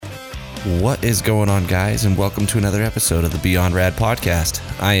What is going on, guys, and welcome to another episode of the Beyond Rad podcast.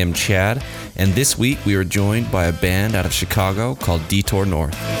 I am Chad, and this week we are joined by a band out of Chicago called Detour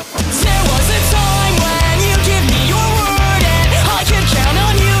North. There was a time when you give me your word and I could count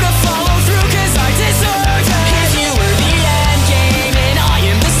on you to follow through cause I deserved it. If you were the end game and I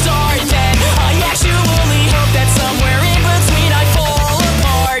am the start, then I actually hope that somewhere in between I fall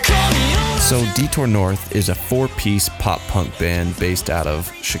apart. Call me over. So Detour North is a four-piece pop-punk band based out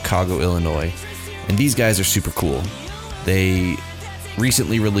of Chicago, Illinois, and these guys are super cool. They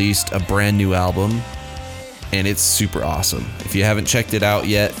recently released a brand new album, and it's super awesome. If you haven't checked it out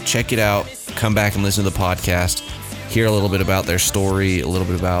yet, check it out. Come back and listen to the podcast. Hear a little bit about their story, a little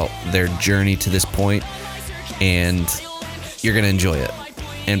bit about their journey to this point, and you're going to enjoy it.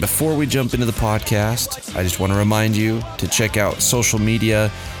 And before we jump into the podcast, I just want to remind you to check out social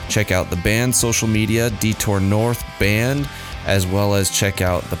media. Check out the band's social media, Detour North Band, as well as check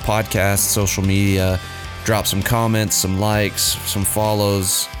out the podcast social media. Drop some comments, some likes, some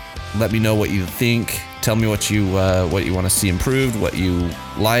follows. Let me know what you think. Tell me what you want to see improved, what you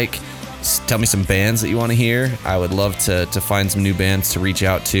like. Tell me some bands that you want to hear. I would love to find some new bands to reach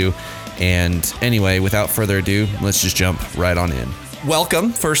out to. And anyway, without further ado, let's just jump right on in.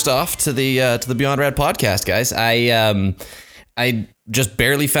 Welcome, first off, to the Beyond Rad podcast, guys. I just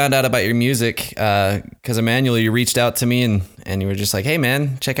barely found out about your music because Emmanuel, you reached out to me and you were just like, "Hey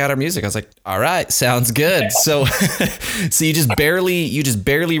man, check out our music." I was like, "All right, sounds good." So you just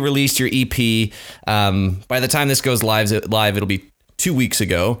barely released your EP. By the time this goes live, it'll be 2 weeks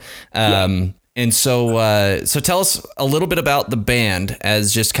ago. And so tell us a little bit about the band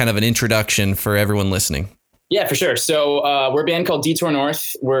as just kind of an introduction for everyone listening. Yeah, for sure. So we're a band called Detour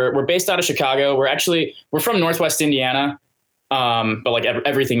North. We're based out of Chicago. We're from Northwest Indiana. But like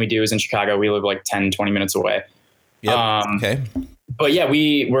everything we do is in Chicago. We live like 10, 20 minutes away. Yep. Okay. But yeah,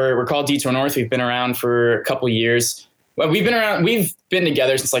 we're called Detour North. We've been around for a couple of years. Well, we've been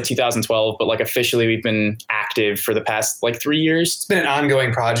together since like 2012, but like officially we've been active for the past like 3 years. It's been an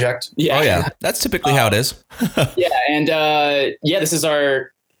ongoing project. Yeah. Oh yeah. That's typically how it is. Yeah. And this is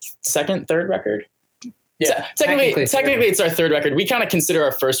our third record. Yeah, technically it's our third record. We kind of consider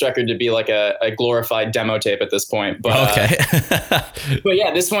our first record to be like a glorified demo tape at this point. But okay. but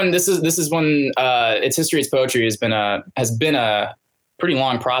yeah, this is one. Its history, its poetry has been a pretty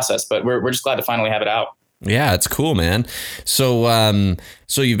long process, but we're just glad to finally have it out. Yeah, it's cool, man. So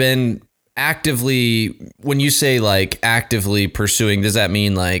you've been actively, when you say like actively pursuing, does that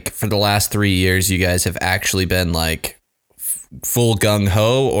mean like for the last 3 years you guys have actually been like full gung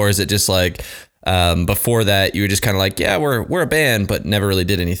ho, or is it just like before that you were just kind of like, yeah, we're a band, but never really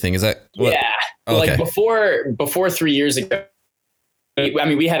did anything? Is that what? Yeah. Okay. Like before 3 years ago,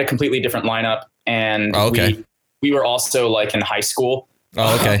 we had a completely different lineup, and we were also like in high school.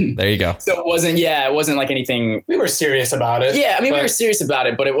 Oh, okay. There you go. So it wasn't like anything. We were serious about it. Yeah, I mean, we were serious about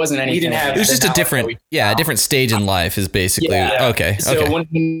it, but it wasn't anything. It was just a different stage in life is basically. Yeah. Okay. So when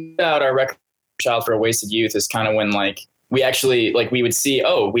we put out our record, Child for a Wasted Youth, is kind of when like we actually like we would see,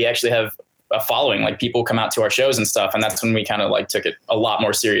 we actually have a following, like people come out to our shows and stuff, and that's when we kind of like took it a lot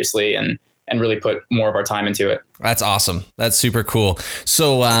more seriously and really put more of our time into it. That's awesome. That's super cool.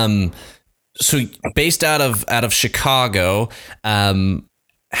 So based out of Chicago,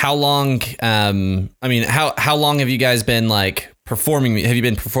 how long how long have you guys been like performing? Have you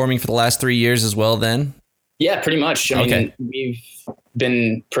been performing for the last 3 years as well then? Yeah, pretty much. I mean, we've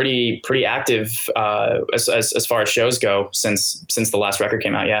been pretty active as far as shows go since the last record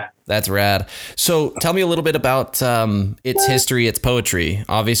came out. Yeah, that's rad. So tell me a little bit about its history, its poetry.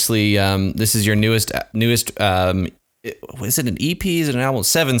 Obviously, this is your newest. Is it an EP? Is it an album?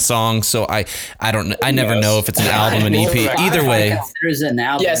 7 songs. So I don't know. I never know if it's an album, an EP. Either way, there's an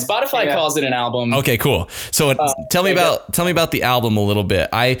album. Yeah, Spotify calls it an album. Okay, cool. So tell me about the album a little bit.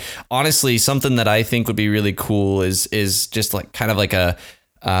 I honestly, something that I think would be really cool is just like kind of like a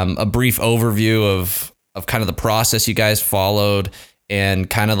brief overview of kind of the process you guys followed and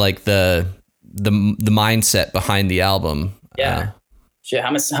kind of like the mindset behind the album. Yeah. Shit,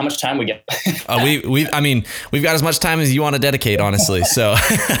 how much time we get? We've got as much time as you want to dedicate, honestly. So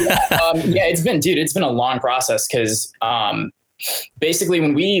it's been a long process because basically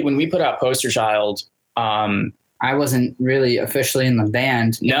when we put out Poster Child, I wasn't really officially in the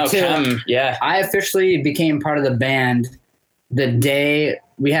band. No, I officially became part of the band the day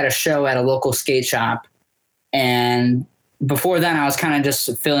we had a show at a local skate shop, and before then I was kind of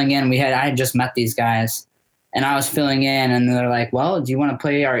just filling in. I had just met these guys. And I was filling in, and they're like, well, do you want to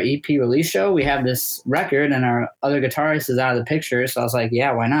play our EP release show? We have this record, and our other guitarist is out of the picture. So I was like,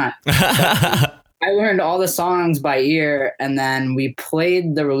 yeah, why not? I learned all the songs by ear, and then we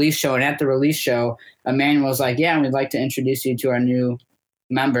played the release show. And at the release show, Emmanuel was like, "Yeah, we'd like to introduce you to our new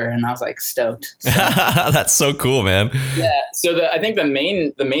member." And I was like, stoked. So, That's so cool, man. Yeah. So I think the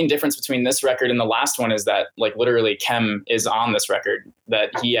main difference between this record and the last one is that like literally Kem is on this record,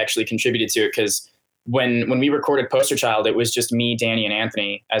 that he actually contributed to it. Cause when we recorded Poster Child, it was just me, Danny, and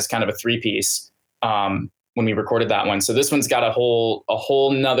Anthony as kind of a 3-piece when we recorded that one. So this one's got a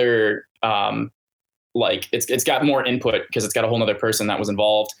whole nother like it's got more input because it's got a whole nother person that was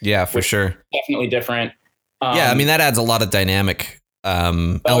involved. Yeah, for sure. Definitely different. Yeah, I mean that adds a lot of dynamic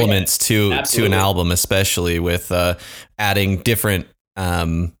elements to an album, especially with adding different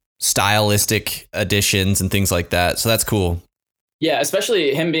stylistic additions and things like that. So that's cool. Yeah,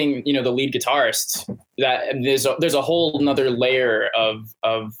 especially him being, the lead guitarist. That there's a whole nother layer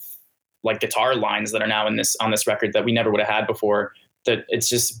of like guitar lines that are now on this record that we never would have had before. That it's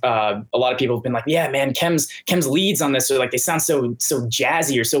just a lot of people have been like, yeah, man, Kem's leads on this are like they sound so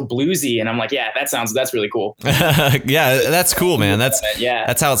jazzy or so bluesy, and I'm like, yeah, that's really cool. Yeah, that's cool, man. That's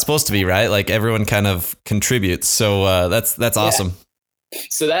how it's supposed to be, right? Like everyone kind of contributes, so that's awesome.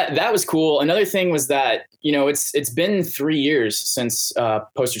 So that was cool. Another thing was that it's been 3 years since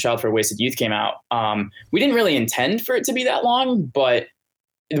Poster Child for a Wasted Youth came out. We didn't really intend for it to be that long, but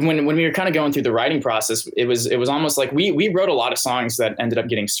when we were kind of going through the writing process, it was almost like we wrote a lot of songs that ended up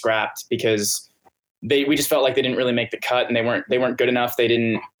getting scrapped because we just felt like they didn't really make the cut, and they weren't good enough. They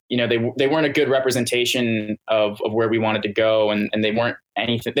didn't, they weren't a good representation of where we wanted to go, and they weren't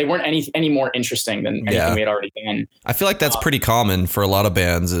any more interesting than anything we had already done. I feel like that's pretty common for a lot of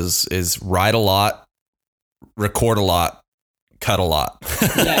bands is write a lot, record a lot, cut a lot.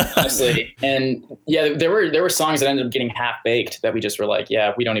 Yeah, honestly. And yeah, there were songs that ended up getting half baked that we just were like,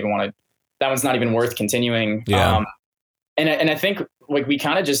 yeah, we don't even want to, that one's not even worth continuing. Yeah. And I think like we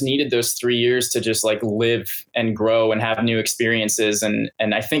kind of just needed those 3 years to just like live and grow and have new experiences. And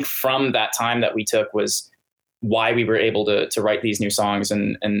I think from that time that we took was why we were able to write these new songs.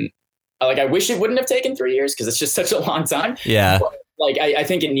 And like, I wish it wouldn't have taken 3 years because it's just such a long time. Yeah. But, like, I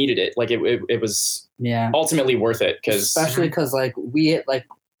think it needed it. Like it was ultimately worth it. Especially because like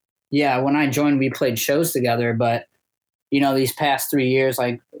when I joined, we played shows together, but these past 3 years,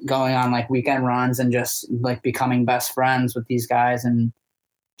 like going on like weekend runs and just like becoming best friends with these guys and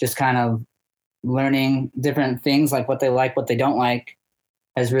just kind of learning different things, like what they like, what they don't like,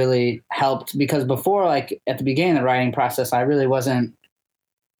 has really helped. Because before, like at the beginning of the writing process, I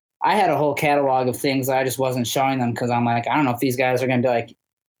had a whole catalog of things that I just wasn't showing them because I'm like, I don't know if these guys are going to be like,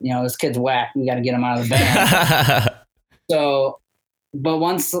 this kid's whack. We got to get him out of the band. So, but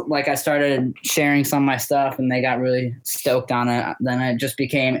once like I started sharing some of my stuff and they got really stoked on it, then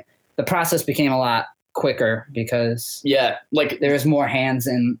the process became a lot quicker because like there was more hands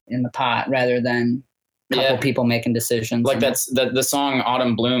in the pot rather than a couple people making decisions. Like that's the song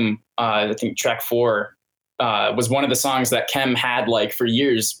Autumn Bloom. I think track 4. Was one of the songs that Kem had like for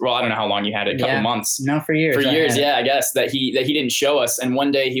years. Well, I don't know how long you had it, a couple months. No, for years. I guess that he didn't show us. And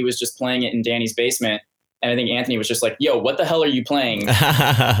one day he was just playing it in Danny's basement. And I think Anthony was just like, yo, what the hell are you playing? What is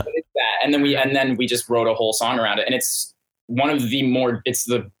that? And then we just wrote a whole song around it. And it's it's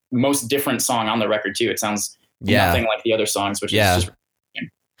the most different song on the record too. It sounds nothing like the other songs, which is just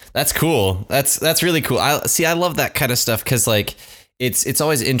that's cool. That's really cool. I love that kind of stuff. Cause like it's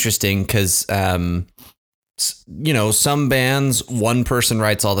always interesting because, some bands, one person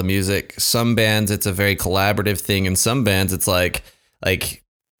writes all the music. Some bands, it's a very collaborative thing. And some bands, it's like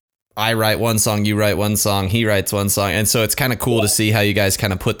I write one song, you write one song, he writes one song. And so it's kind of cool to see how you guys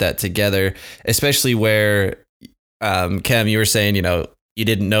kind of put that together, especially where, Kem, you were saying, you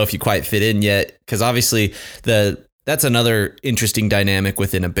didn't know if you quite fit in yet. Cause obviously that's another interesting dynamic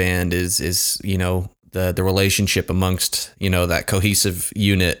within a band is, the relationship amongst, that cohesive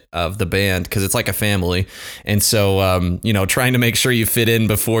unit of the band, because it's like a family. And so, trying to make sure you fit in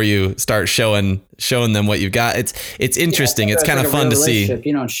before you start showing them what you've got. It's interesting. It's kind of fun to see.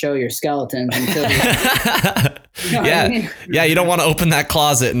 You don't show your skeletons until Yeah, you don't want to open that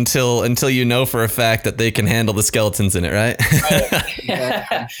closet until you know for a fact that they can handle the skeletons in it, right?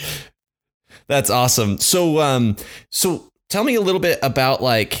 That's awesome. So tell me a little bit about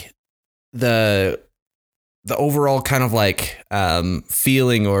like the overall kind of like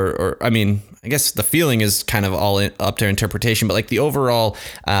feeling or I mean, I guess the feeling is kind of all up to interpretation, but like the overall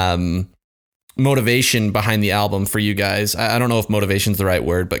motivation behind the album for you guys. I don't know if motivation is the right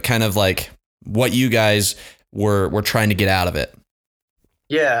word, but kind of like what you guys were trying to get out of it.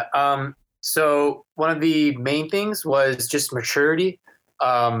 Yeah. So one of the main things was just maturity.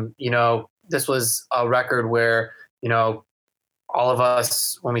 This was a record where, all of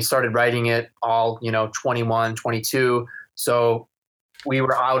us, when we started writing it, all, 21, 22. So we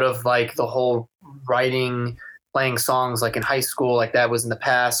were out of like the whole writing, playing songs like in high school, like that was in the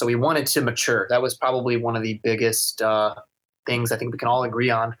past. So we wanted to mature. That was probably one of the biggest things I think we can all agree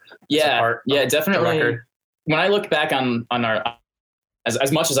on. Yeah, definitely. Record. When I look back on our,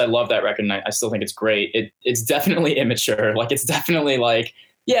 as much as I love that record, and I still think it's great, it's definitely immature. Like, it's definitely like,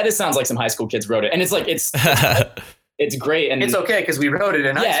 yeah, this sounds like some high school kids wrote it. And it's like, it's great. And it's okay because we wrote it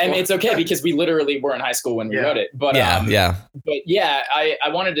in high school. Yeah, I mean, it's okay because we literally were in high school when we wrote it. But But yeah, I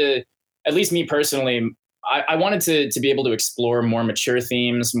wanted to, at least me personally, I wanted to be able to explore more mature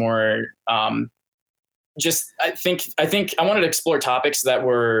themes, more I think I wanted to explore topics that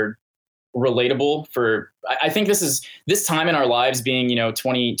were relatable for, I think this time in our lives being,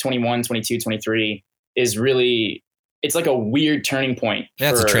 20, 21, 22, 23 is really, it's like a weird turning point.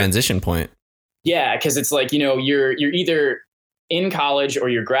 Yeah, it's a transition point. Yeah, because it's like, you're either in college or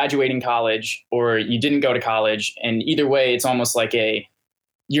you're graduating college or you didn't go to college. And either way, it's almost like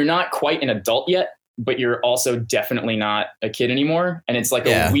you're not quite an adult yet, but you're also definitely not a kid anymore. And it's like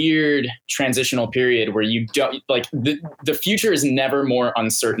a weird transitional period where you don't, like, the future is never more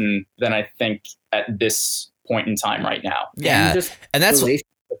uncertain than I think at this point in time right now. Yeah. And that's relationship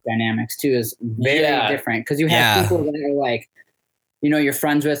dynamics too is very different because you have people that are like, you're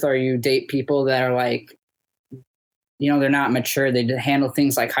friends with, or you date people that are like, they're not mature. They handle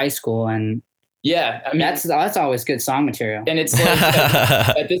things like high school. And yeah, I mean, that's always good song material. And it's like,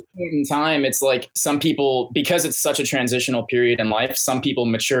 at this point in time, it's like some people, because it's such a transitional period in life, some people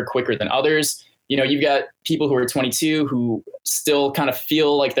mature quicker than others. You've got people who are 22 who still kind of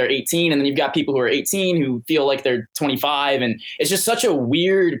feel like they're 18. And then you've got people who are 18 who feel like they're 25. And it's just such a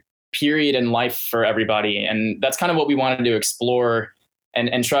weird period in life for everybody. And that's kind of what we wanted to explore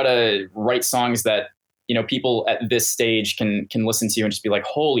and try to write songs that, people at this stage can listen to and just be like,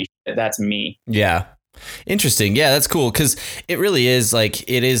 holy shit, that's me. Yeah. Interesting. Yeah, that's cool. Cause it really is like,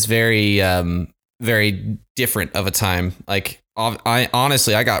 it is very, very different of a time. Like, I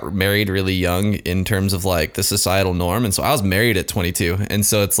honestly got married really young in terms of like the societal norm. And so I was married at 22. And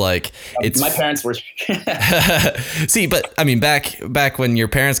so it's like, my parents were, see, but I mean, back when your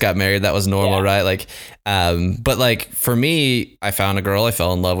parents got married, that was normal, right? Like, but like for me, I found a girl, I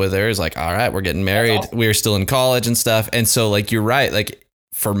fell in love with her. It's like, all right, we're getting married. Awesome. We were still in college and stuff. And so like, you're right. Like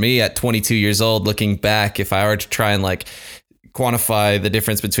for me at 22 years old, looking back, if I were to try and like quantify the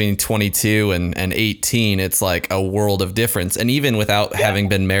difference between 22 and 18, it's like a world of difference. And even without having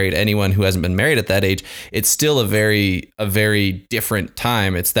been married, anyone who hasn't been married at that age, it's still a very different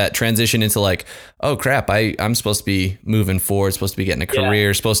time. It's that transition into like, oh crap, I'm supposed to be moving forward, supposed to be getting a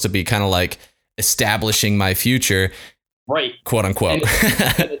career, supposed to be kind of like establishing my future, right? Quote unquote.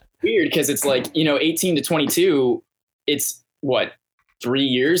 And it's weird because it's like, 18 to 22, it's what, 3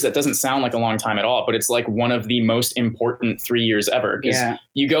 years? That doesn't sound like a long time at all, but it's like one of the most important 3 years ever. Because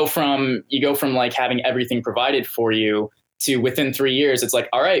you go from like having everything provided for you to within 3 years, it's like,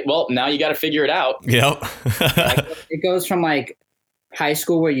 all right, well, now you got to figure it out. Yep. It goes from like high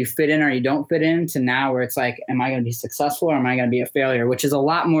school where you fit in or you don't fit in to now where it's like, am I going to be successful or am I going to be a failure? Which is a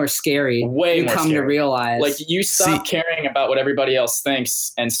lot more scary. Way more scary. To realize. Like you stop caring about what everybody else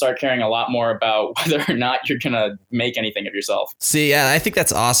thinks and start caring a lot more about whether or not you're going to make anything of yourself. See, yeah, I think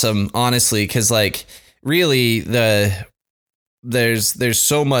that's awesome, honestly, because like really there's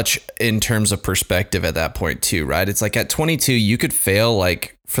so much in terms of perspective at that point too, right? It's like at 22, you could fail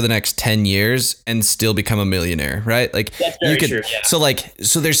like for the next 10 years and still become a millionaire, right? Like that's very true, yeah.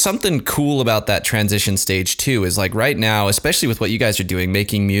 So there's something cool about that transition stage too, is like right now, especially with what you guys are doing,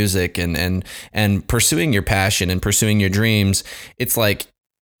 making music and pursuing your passion and pursuing your dreams. It's like,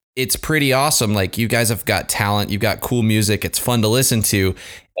 it's pretty awesome. Like you guys have got talent, you've got cool music. It's fun to listen to.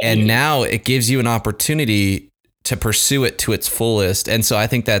 And now it gives you an opportunity to pursue it to its fullest. And so I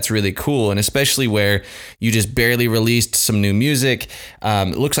think that's really cool. And especially where you just barely released some new music.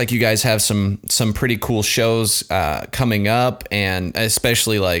 It looks like you guys have some pretty cool shows coming up, and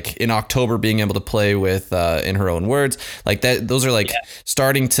especially like in October being able to play with In Her Own Words, like that, those are like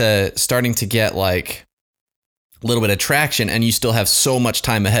starting to get like a little bit of traction, and you still have so much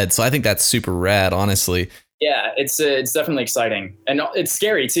time ahead. So I think that's super rad, honestly. Yeah, it's definitely exciting, and it's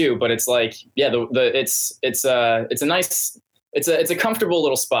scary too. But it's like, it's a comfortable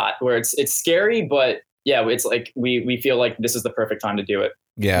little spot where it's scary, but yeah, it's like we feel like this is the perfect time to do it.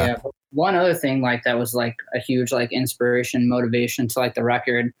 Yeah. One other thing like that was like a huge like inspiration, motivation to like the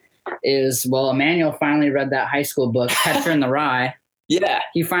record is, well, Emmanuel finally read that high school book, Catcher in the Rye. Yeah,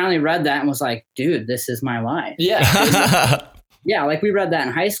 he finally read that and was like, dude, this is my life. Yeah. Yeah, like we read that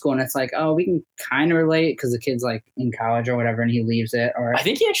in high school, and it's like, oh, we can kind of relate because the kid's like in college or whatever, and he leaves it. Or I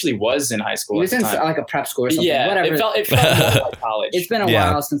think he actually was in high school. he was at in the time. like a prep school or something. Yeah, Whatever. it felt more like college. It's been a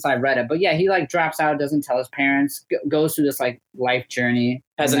Yeah. while since I read it, but yeah, he like drops out, doesn't tell his parents, goes through this like life journey,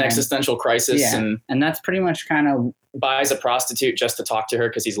 Has and an then- existential crisis Yeah. and that's pretty much kind of buys a prostitute just to talk to her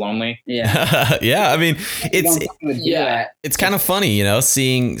because he's lonely. yeah. Yeah, I mean, You it's don't think he would do yeah. that. it's kind of funny,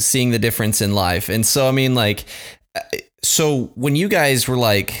 seeing the difference in life. And so, I mean, like, so when you guys were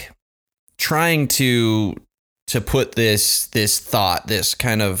like trying to put this thought, this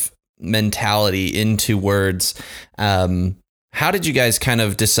kind of mentality into words, how did you guys kind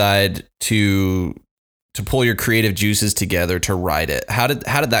of decide to pull your creative juices together to write it? How did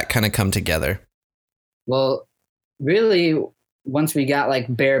that kind of come together? Well, really, once we got like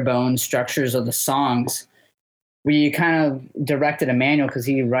bare bones structures of the songs, we kind of directed Emmanuel because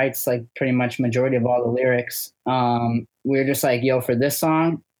he writes like pretty much majority of all the lyrics. We were just like, yo, for this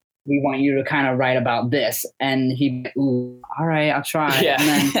song, we want you to kind of write about this. And he, ooh, all right, I'll try. Yeah.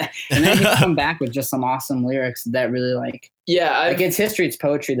 And then he'd come back with just some awesome lyrics that really like It's History, It's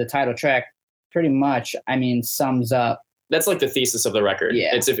Poetry, the title track, pretty much, I mean, sums up. That's like the thesis of the record.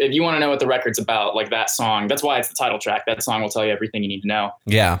 Yeah. It's if you want to know what the record's about, like that song, that's why it's the title track. That song will tell you everything you need to know.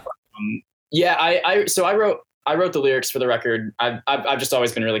 Yeah. Yeah, I wrote the lyrics for the record. I've just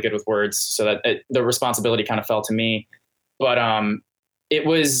always been really good with words, so that the responsibility kind of fell to me. But it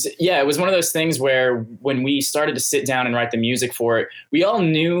was one of those things where when we started to sit down and write the music for it, we all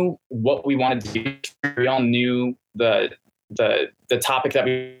knew what we wanted to do. We all knew the topic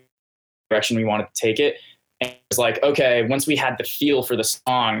direction we wanted to take it. And it was like, okay, once we had the feel for the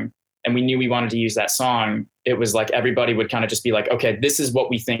song and we knew we wanted to use that song, it was like everybody would kind of just be like, okay, this is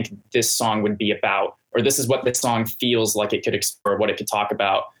what we think this song would be about, or this is what this song feels like it could explore, what it could talk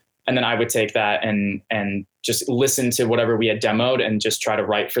about. And then I would take that and just listen to whatever we had demoed and just try to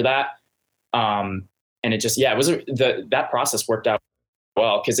write for that. And it just, that process worked out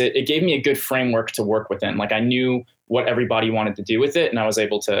well because it gave me a good framework to work within. Like I knew what everybody wanted to do with it, and I was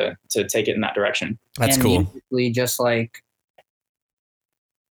able to take it in that direction. That's And cool. musically, just like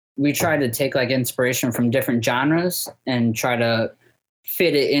we try to take like inspiration from different genres and try to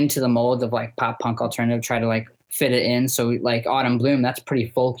fit it into the mold of like pop punk alternative, try to like fit it in. So like Autumn Bloom, that's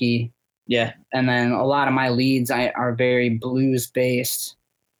pretty folky. Yeah. And then a lot of my leads are very blues based,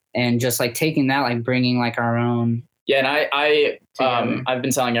 and just like taking that, like bringing like our own. Yeah. And Together. I've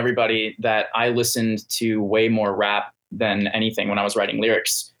been telling everybody that I listened to way more rap than anything when I was writing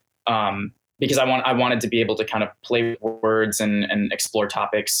lyrics. Because I wanted to be able to kind of play with words and explore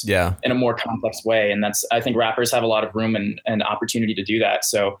topics Yeah. in a more complex way. And I think rappers have a lot of room and opportunity to do that.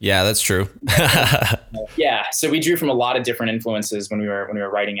 So Yeah, that's true. yeah, so we drew from a lot of different influences when we were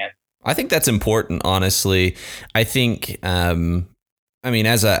writing it. I think that's important, honestly. I think, I mean,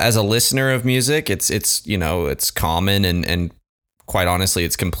 as a listener of music, it's common and quite honestly,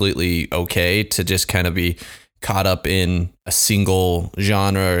 it's completely okay to just kind of be caught up in a single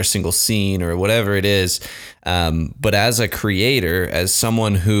genre or a single scene or whatever it is. But as a creator, as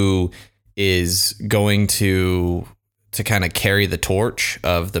someone who is going to kind of carry the torch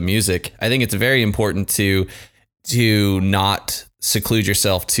of the music, I think it's very important to not seclude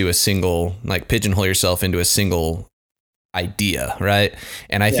yourself to a single, like pigeonhole yourself into a single idea, right?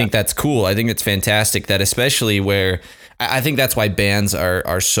 And I think that's cool. I think it's fantastic that, especially where I think that's why bands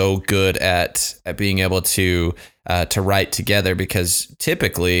are so good at being able to write together, because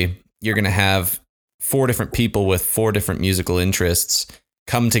typically you're going to have 4 different people with 4 different musical interests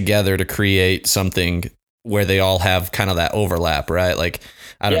come together to create something where they all have kind of that overlap, right? Like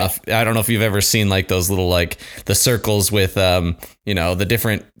I don't know if you've ever seen like those little like the circles with the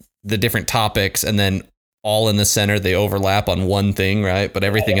different topics, and then all in the center they overlap on one thing, right? But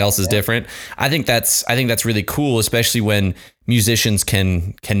everything else is different. I think that's really cool, especially when musicians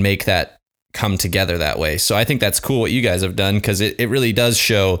can make that come together that way. So I think that's cool what you guys have done, because it really does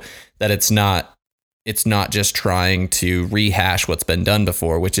show that it's not just trying to rehash what's been done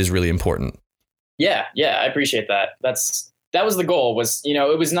before, which is really important. Yeah, I appreciate that. That was the goal. Was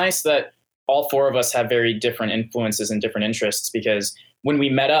it was nice that all 4 of us have very different influences and different interests, because when we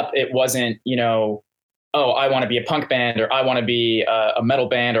met up, it wasn't oh, I want to be a punk band, or I want to be a metal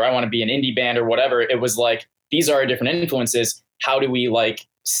band, or I want to be an indie band, or whatever. It was like, these are our different influences. How do we like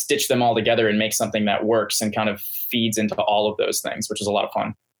stitch them all together and make something that works and kind of feeds into all of those things, which is a lot of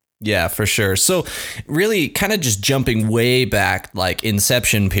fun. Yeah, for sure. So really kind of just jumping way back, like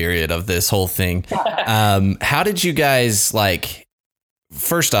inception period of this whole thing. How did you guys, like,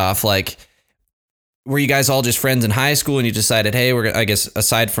 first off, like, were you guys all just friends in high school and you decided, hey, I guess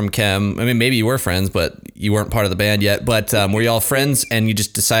aside from Kem, I mean, maybe you were friends, but you weren't part of the band yet, but were you all friends and you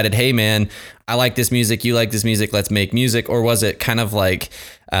just decided, hey man, I like this music, you like this music, let's make music? Or was it kind of like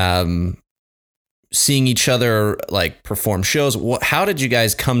seeing each other like perform shows? How did you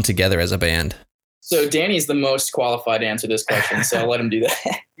guys come together as a band? So Danny's the most qualified to answer this question, so I'll let him do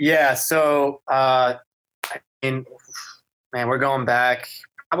that. Yeah. So, man, we're going back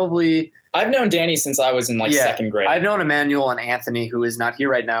probably. I've known Danny since I was in second grade. I've known Emmanuel and Anthony, who is not here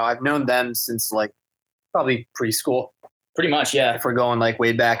right now. I've known them since like probably preschool. Pretty much, yeah. If we're going like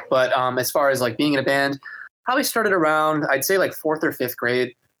way back. But as far as like being in a band, probably started around, I'd say like 4th or 5th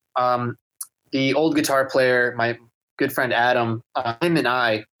grade. The old guitar player, my good friend Adam, him and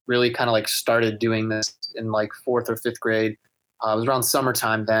I really kind of like started doing this in like 4th or 5th grade. It was around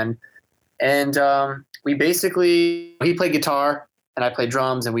summertime then. And we basically, he played guitar and I played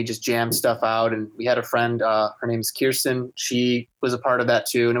drums, and we just jammed stuff out. And we had a friend, her name is Kirsten. She was a part of that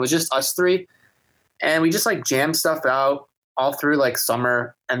too. And it was just us three. And we just like jammed stuff out all through like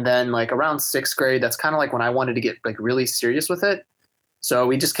summer. And then like around 6th grade, that's kind of like when I wanted to get like really serious with it. So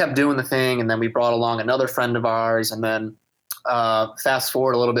we just kept doing the thing. And then we brought along another friend of ours. And then fast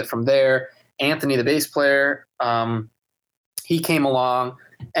forward a little bit from there, Anthony, the bass player, he came along,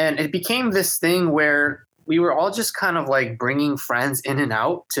 and it became this thing where we were all just kind of like bringing friends in and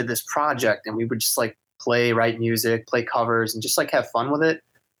out to this project. And we would just like write music, play covers, and just like have fun with it.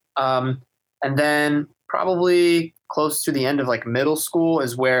 And then probably close to the end of like middle school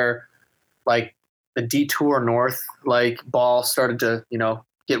is where like the Detour North like ball started to,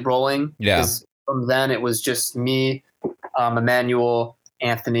 get rolling. Yeah. 'Cause from then it was just me, Emmanuel,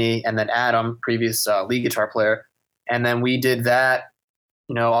 Anthony, and then Adam, previous lead guitar player. And then we did that,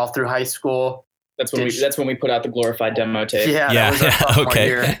 all through high school. That's when we put out the glorified demo tape. Yeah. That was our sophomore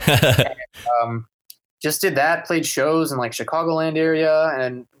year. Okay. And, just did that, played shows in like Chicagoland area,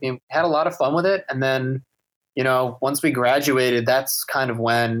 and had a lot of fun with it. And then, once we graduated, that's kind of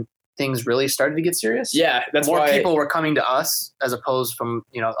when things really started to get serious. Yeah, that's more why people were coming to us as opposed from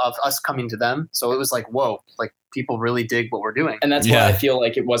of us coming to them. So it was like, whoa, like people really dig what we're doing. And that's why I feel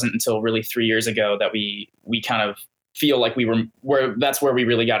like it wasn't until really 3 years ago that we kind of feel like that's where we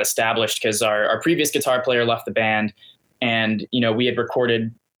really got established, because our previous guitar player left the band, and we had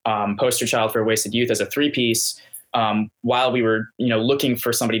recorded Poster Child for a Wasted Youth as a 3-piece while we were looking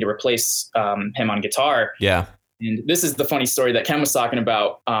for somebody to replace him on guitar. Yeah. And this is the funny story that Ken was talking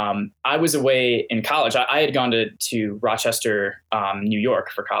about. I was away in college. I had gone to Rochester, New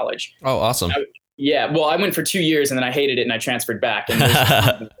York for college. Oh, awesome. Well, I went for 2 years and then I hated it and I transferred back. And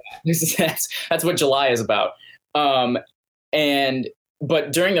that's what July is about. But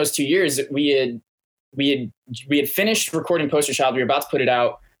during those 2 years, we had finished recording Poster Child. We were about to put it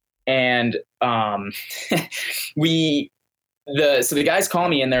out, and so the guys call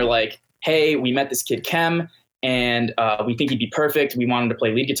me and they're like, "Hey, we met this kid Kem, and we think he'd be perfect. We want him to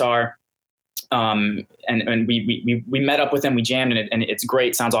play lead guitar." And we met up with him, we jammed, and it's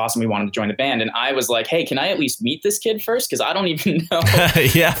great. Sounds awesome. We wanted to join the band. And I was like, hey, can I at least meet this kid first? Cause I don't even know.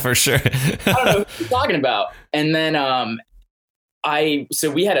 Yeah, for sure. I don't know what you're talking about. And then,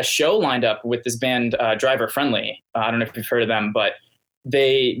 so we had a show lined up with this band, Driver Friendly. I don't know if you've heard of them, but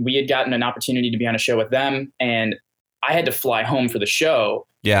we had gotten an opportunity to be on a show with them, and I had to fly home for the show.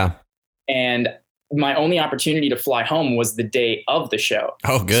 Yeah. And my only opportunity to fly home was the day of the show.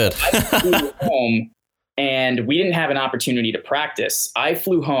 Oh, good. So I flew home, and we didn't have an opportunity to practice. I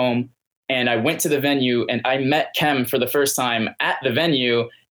flew home and I went to the venue, and I met Kem for the first time at the venue.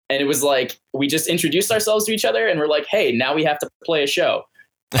 And it was like, we just introduced ourselves to each other and we're like, hey, now we have to play a show.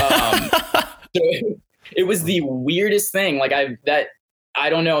 So it was the weirdest thing. Like I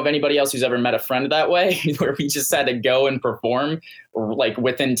don't know of anybody else who's ever met a friend that way, where we just had to go and perform like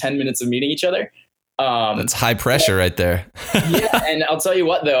within 10 minutes of meeting each other. That's high pressure right there. Yeah. And I'll tell you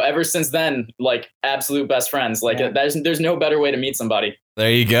what, though, ever since then, like absolute best friends, like there's no better way to meet somebody. There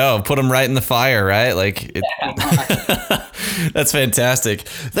you go. Put them right in the fire, right? Like that's fantastic.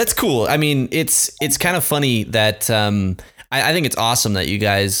 That's cool. I mean, it's kind of funny that I think it's awesome that you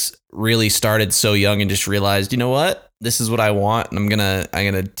guys really started so young and just realized, you know what? This is what I want, and I'm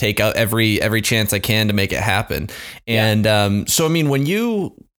gonna take out every chance I can to make it happen. And so I mean, when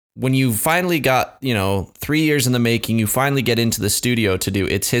you finally got, 3 years in the making, you finally get into the studio to do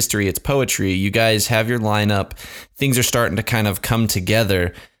It's History, It's Poetry. You guys have your lineup. Things are starting to kind of come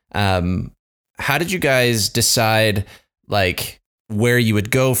together. How did you guys decide, like, where you would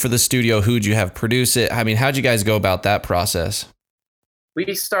go for the studio? Who'd you have produce it? I mean, how'd you guys go about that process?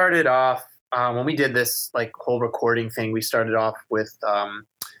 We started off, when we did this like whole recording thing, we started off with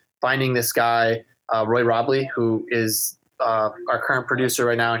finding this guy, Roy Robley, who is our current producer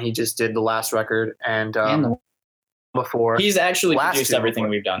right now, and he just did the last record and the- before. He's actually Last produced year everything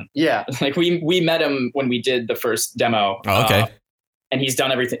before. we've done. Yeah, Like we met him when we did the first demo. Oh, okay. And he's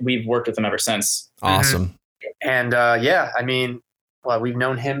done everything. We've worked with him ever since. Awesome. and I mean, we've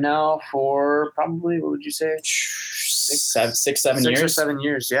known him now for probably, what would you say, 7 6 years. or 7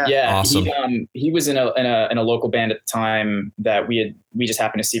 years? Yeah. Yeah, Awesome. He was in a local band at the time that we just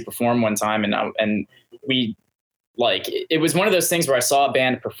happened to see perform one time, and we like it was one of those things where I saw a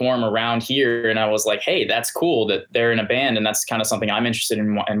band perform around here, and I was like, hey, that's cool that they're in a band, and that's kind of something I'm interested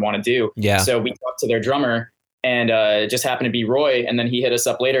in and want to do. Yeah. So we talked to their drummer, and it just happened to be Roy, and then he hit us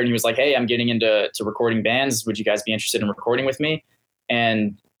up later, and he was like, hey, I'm getting into recording bands. Would you guys be interested in recording with me?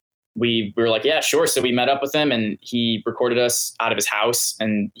 And we were like, yeah, sure. So we met up with him, and he recorded us out of his house,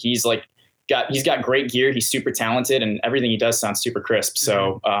 and he's got great gear. He's super talented, and everything he does sounds super crisp.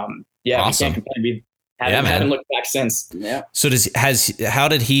 So yeah, Awesome. we can't complain. We Yeah, man. haven't looked back since. Yeah. So how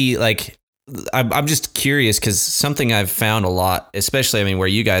did he like? I'm just curious because something I've found a lot, especially, I mean, where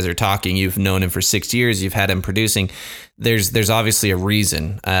you guys are talking, you've known him for 6 years, you've had him producing. There's obviously a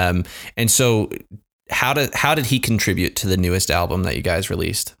reason. And so how did he contribute to the newest album that you guys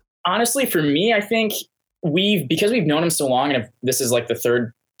released? Honestly, for me, I think because we've known him so long, and this is like the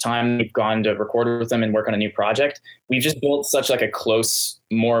third time we've gone to record with him and work on a new project, we've just built such like a close,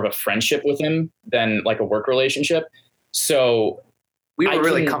 more of a friendship with him than like a work relationship. So We were I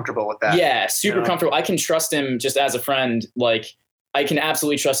really can- comfortable with that. yeah, super Yeah. comfortable. I can trust him just as a friend. Like I can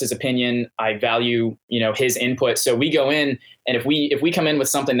absolutely trust his opinion. I value, his input. So we go in, and if we come in with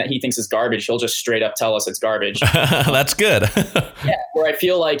something that he thinks is garbage, he'll just straight up tell us it's garbage. That's good. Yeah, where I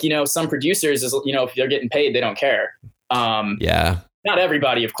feel like, some producers is, if they're getting paid, they don't care. Yeah. Not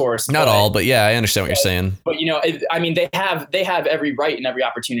everybody, of course. Not but, all, but yeah, I understand what you're saying. But I mean, they have every right and every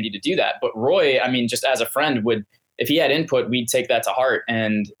opportunity to do that. But Roy, I mean, just as a friend, if he had input, we'd take that to heart.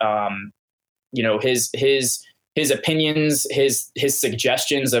 And his opinions, his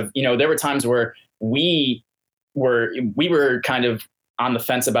suggestions of, there were times where we were kind of on the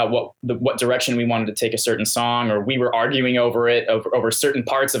fence about what direction we wanted to take a certain song, or we were arguing over it, over certain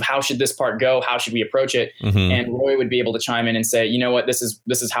parts of how should this part go, how should we approach it. Mhm. And Roy would be able to chime in and say, you know what, this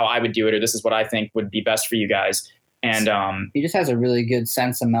is how I would do it, or this is what I think would be best for you guys. And He just has a really good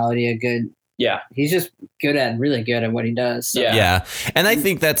sense of melody, he's just really good at what he does. So. Yeah. Yeah. And I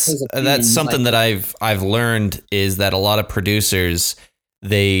think that's His opinion, something like- that I've learned is that a lot of producers,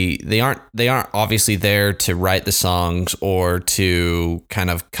 they aren't obviously there to write the songs or to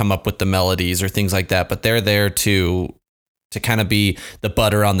kind of come up with the melodies or things like that, but they're there to kind of be the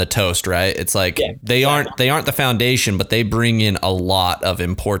butter on the toast, right? It's like Yeah, they aren't the foundation, but they bring in a lot of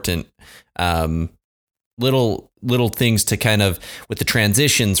important little things to kind of, with the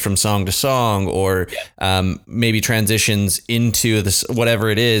transitions from song to song, or maybe transitions into this,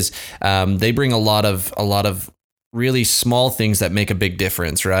 whatever it is. They bring a lot of really small things that make a big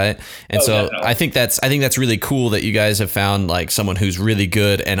difference, right? And so definitely. I think that's really cool that you guys have found like someone who's really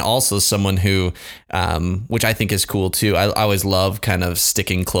good, and also someone who, which I think is cool too. I always love kind of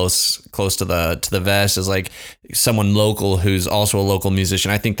sticking close to the vest as like someone local who's also a local musician.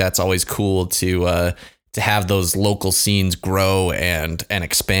 I think that's always cool to have those local scenes grow and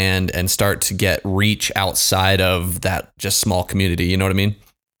expand and start to get reach outside of that just small community. You know what I mean?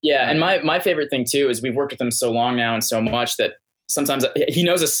 Yeah, and my favorite thing too is we've worked with him so long now and so much that sometimes he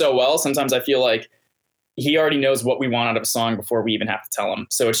knows us so well. Sometimes I feel like he already knows what we want out of a song before we even have to tell him.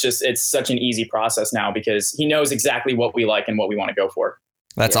 So it's such an easy process now because he knows exactly what we like and what we want to go for.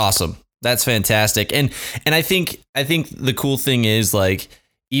 That's awesome. That's fantastic. And I think the cool thing is, like,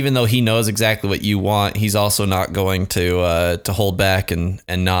 even though he knows exactly what you want, he's also not going to hold back and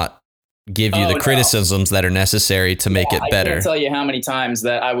not give you the criticisms that are necessary to make it I better. can't tell you how many times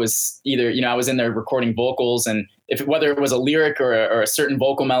that I was either, I was in there recording vocals, and whether it was a lyric or a certain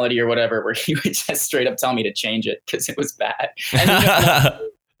vocal melody or whatever, where he would just straight up tell me to change it because it was bad. And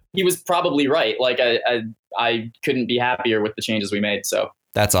he was probably right. Like I couldn't be happier with the changes we made. So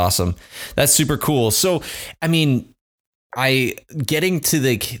That's awesome. That's super cool. So, I mean, I was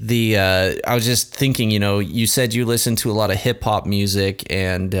just thinking, you said you listen to a lot of hip hop music,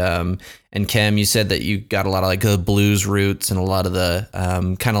 and Cam, you said that you got a lot of like the blues roots and a lot of the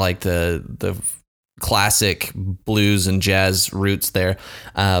kind of like the classic blues and jazz roots there.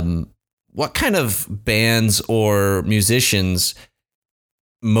 What kind of bands or musicians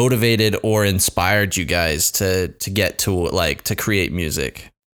motivated or inspired you guys to get to create music?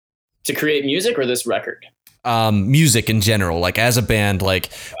 to create music or this record? Music in general, like as a band, like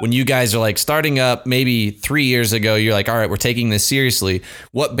when you guys are like starting up maybe 3 years ago, you're like, all right, we're taking this seriously.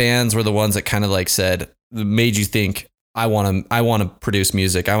 What bands were the ones that kind of like made you think, I want to produce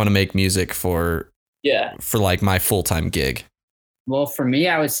music. I want to make music for like my full-time gig. Well, for me,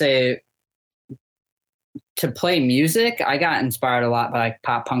 I would say to play music, I got inspired a lot by like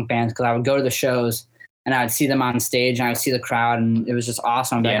pop punk bands because I would go to the shows and I would see them on stage and I would see the crowd and it was just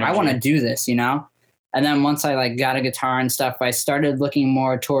awesome. I'd be like, I want to do this, you know? And then once I like got a guitar and stuff, I started looking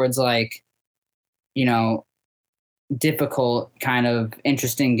more towards like, you know, difficult kind of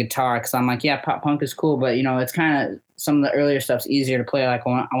interesting guitar because I'm like, yeah, pop punk is cool, but you know, it's kind of some of the earlier stuff's easier to play. Like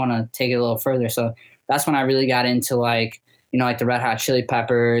I want to take it a little further. So that's when I really got into like, you know, like the Red Hot Chili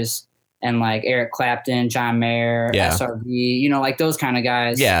Peppers and like Eric Clapton, John Mayer, SRV, you know, like those kind of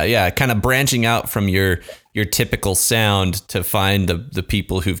guys. Yeah. Kind of branching out from your typical sound to find the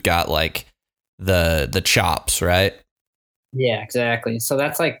people who've got like the chops, right? Yeah, exactly. So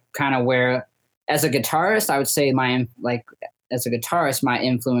that's like kind of where, as a guitarist, I would say my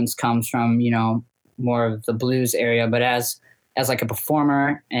influence comes from, you know, more of the blues area, but as like a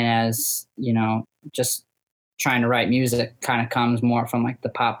performer and as, you know, just trying to write music kind of comes more from like the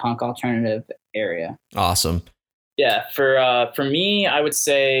pop punk alternative area. Awesome. Yeah. For me, I would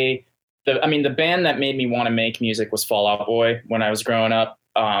say the band that made me want to make music was Fall Out Boy when I was growing up.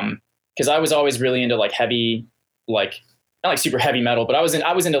 Cause I was always really into like heavy, like not like super heavy metal, but I was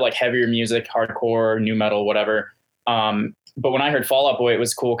into like heavier music, hardcore, new metal, whatever. But when I heard Fall Out Boy, it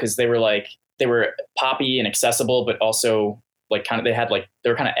was cool cause they were poppy and accessible, but also like they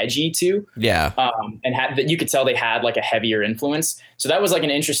were kind of edgy too. Yeah. And that you could tell they had like a heavier influence. So that was like an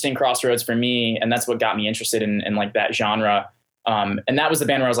interesting crossroads for me. And that's what got me interested in like that genre. And that was the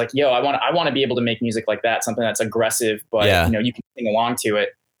band where I was like, yo, I want to be able to make music like that. Something that's aggressive, but you know, you can sing along to it.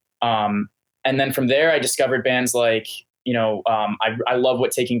 And then from there I discovered bands like, you know, I love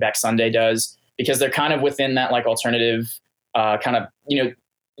what Taking Back Sunday does because they're kind of within that like alternative, kind of, you know,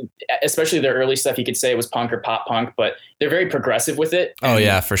 especially their early stuff, you could say it was punk or pop punk, but they're very progressive with it. Oh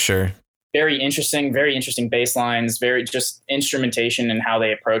yeah, for sure. Very interesting bass lines, very just instrumentation and how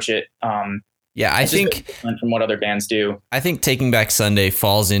they approach it. Yeah, I think from what other bands do. I think Taking Back Sunday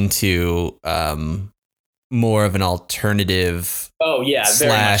falls into more of an alternative. Oh yeah, slash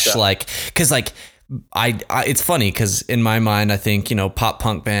very much so. Like because like I it's funny because in my mind I think, you know, pop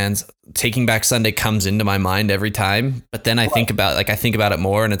punk bands, Taking Back Sunday comes into my mind every time, but then I think about it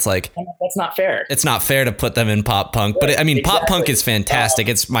more and it's like that's not fair. It's not fair to put them in pop punk, but I mean exactly. Pop punk is fantastic.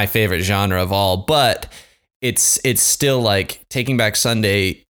 It's my favorite genre of all, but it's still like Taking Back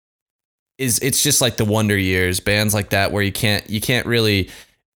Sunday it's just like the Wonder Years, bands like that where you can't really,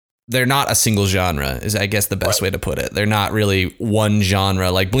 they're not a single genre is I guess the best way to put it. They're not really one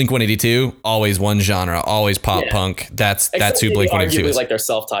genre like Blink-182, always one genre, always pop punk. That's who Blink-182 is. Like they're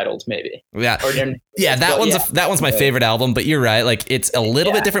self-titled maybe. Yeah. That one's my favorite album, but you're right. Like it's a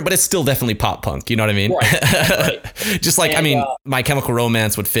little bit different, but it's still definitely pop punk. You know what I mean? Right. Just like, I mean, My Chemical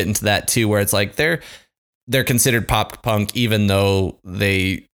Romance would fit into that too, where it's like they're considered pop punk, even though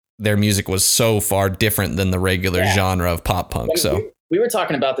their music was so far different than the regular genre of pop punk. So we were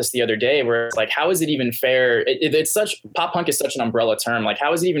talking about this the other day where it's like, how is it even fair? It's such, pop punk is such an umbrella term. Like,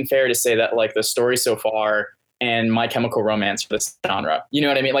 how is it even fair to say that like the Story So Far and My Chemical Romance for this genre? You know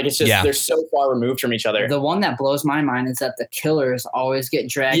what I mean? Like, it's just, they're so far removed from each other. The one that blows my mind is that the Killers always get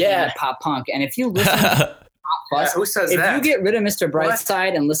dragged into pop punk. And if you listen to Hot Fuss, who says if that? you get rid of Mr.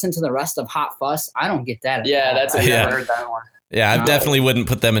 Brightside and listen to the rest of Hot Fuss, I don't get that. That's I never heard that one. Yeah, I definitely wouldn't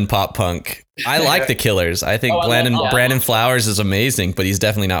put them in pop punk. I like the Killers. I think Brandon Flowers is amazing, but he's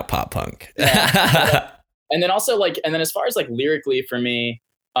definitely not pop punk. Yeah. And then also as far as like lyrically for me,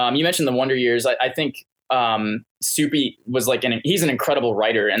 you mentioned the Wonder Years. I think Soupy was like he's an incredible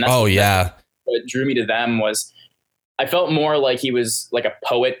writer, and that's what drew me to them was I felt more like he was like a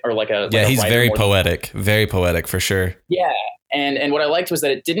poet or like a he's very poetic for sure. Yeah. And what I liked was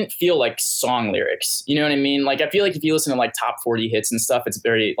that it didn't feel like song lyrics. You know what I mean? Like, I feel like if you listen to like top 40 hits and stuff, it's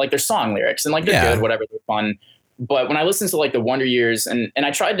very like they're song lyrics and like they're good, whatever, they're fun. But when I listened to like the Wonder Years and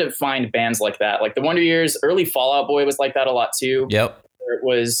I tried to find bands like that, like the Wonder Years, early Fall Out Boy was like that a lot too. Yep. It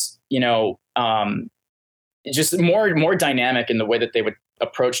was, you know, just more dynamic in the way that they would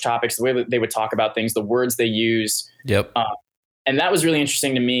approach topics, the way that they would talk about things, the words they use. Yep. And that was really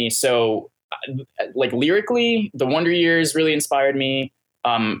interesting to me. So like lyrically, the Wonder Years really inspired me.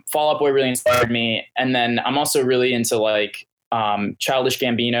 Fall Out Boy really inspired me. And then I'm also really into like Childish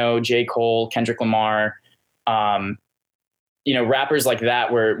Gambino, J. Cole, Kendrick Lamar, you know, rappers like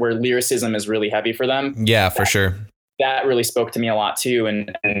that where lyricism is really heavy for them. Yeah, for sure. That really spoke to me a lot too.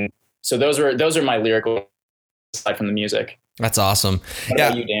 And so those are my lyrical aside from the music. That's awesome. What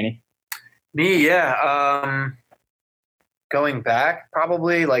about you, Danny? Me, going back,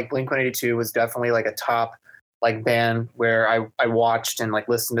 probably like Blink-182 was definitely like a top like band where I watched and like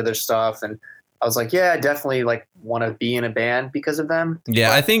listened to their stuff, and I was like, yeah, I definitely like want to be in a band because of them. Yeah,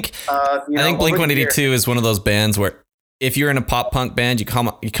 But, I think you I think know, over the Blink-182 years- is one of those bands where if you're in a pop punk band, you kind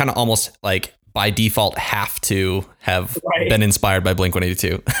of almost like by default have to have Right. been inspired by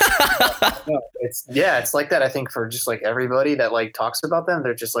Blink-182. it's like that. I think for just like everybody that like talks about them,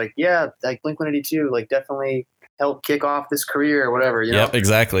 they're just like, yeah, like Blink-182, like definitely helped kick off this career or whatever. You know? Yep,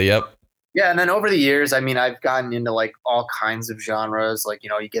 exactly. Yep. Yeah, and then over the years, I mean, I've gotten into like all kinds of genres. Like, you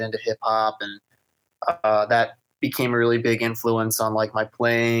know, you get into hip hop, and that became a really big influence on like my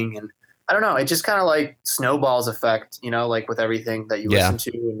playing. And I don't know, it just kind of like snowballs effect, you know, like with everything that you Yeah.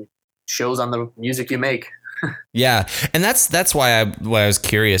 listen to and shows on the music you make. Yeah, and that's why I was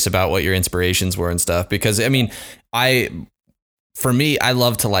curious about what your inspirations were and stuff, because I mean, for me, I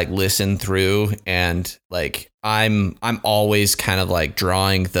love to like listen through, and like I'm always kind of like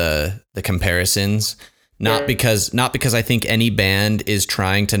drawing the comparisons, not Yeah. because I think any band is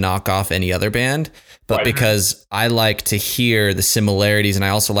trying to knock off any other band, but Right. because I like to hear the similarities, and I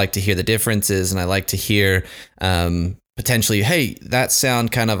also like to hear the differences, and I like to hear potentially, hey, that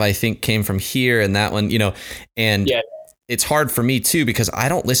sound kind of I think came from here, and that one, you know, and Yeah. it's hard for me too because I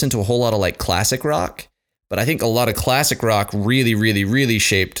don't listen to a whole lot of like classic rock, but I think a lot of classic rock really, really, really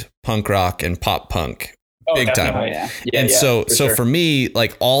shaped punk rock and pop punk big time. definitely. Yeah. Yeah, And yeah, so sure. for me,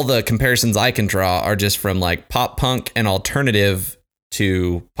 like all the comparisons I can draw are just from like pop punk and alternative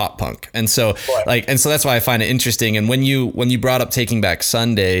to pop punk. And so Right. so that's why I find it interesting. And when you brought up Taking Back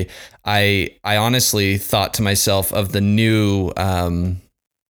Sunday, I honestly thought to myself of the new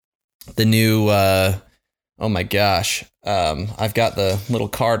oh my gosh. I've got the little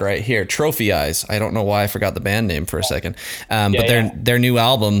card right here. Trophy Eyes. I don't know why I forgot the band name for a second. But their new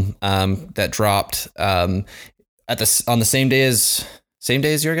album that dropped on the same day as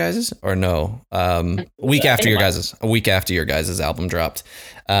your guys's, or no? A week after your guys's album dropped.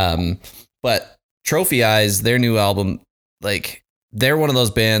 But Trophy Eyes, their new album, like they're one of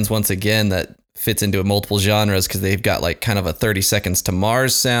those bands once again that fits into multiple genres because they've got like kind of a 30 Seconds to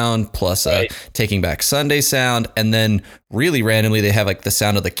Mars sound plus a Right. Taking Back Sunday sound, and then really randomly they have like the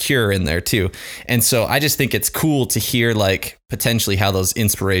sound of The Cure in there too. And so I just think it's cool to hear like potentially how those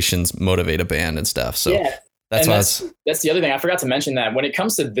inspirations motivate a band and stuff. So yeah. that's And why that's the other thing. I forgot to mention that when it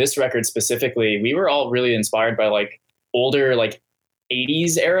comes to this record specifically, we were all really inspired by like older like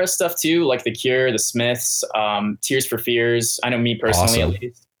 80s era stuff too, like The Cure, The Smiths, Tears for Fears. I know me personally, Awesome. at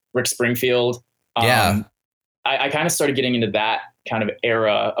least, Rick Springfield. Yeah. I kind of started getting into that kind of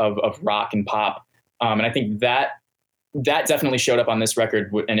era of rock and pop. And I think that definitely showed up on this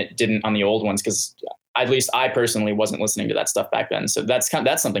record and it didn't on the old ones, because at least I personally wasn't listening to that stuff back then. So that's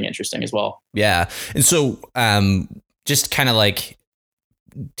something interesting as well. Yeah. And so just kind of like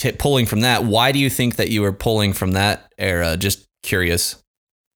pulling from that, why do you think that you were pulling from that era? Just curious.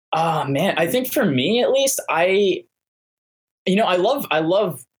 Oh man, I think for me at least, I love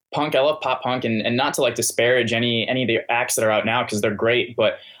punk. I love pop punk, and not to like disparage any of the acts that are out now because they're great.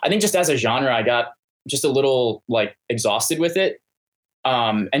 But I think just as a genre, I got just a little like exhausted with it.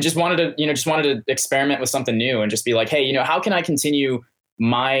 And just wanted to experiment with something new and just be like, hey, how can I continue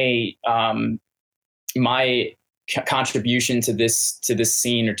my contribution to this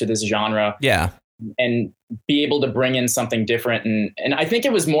scene or to this genre? Yeah. And be able to bring in something different. And I think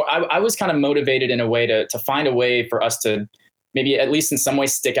it was more, I was kind of motivated in a way to find a way for us to maybe at least in some way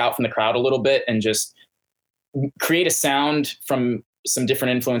stick out from the crowd a little bit and just create a sound from some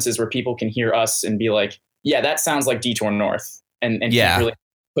different influences where people can hear us and be like, yeah, that sounds like Detour North. And Yeah. really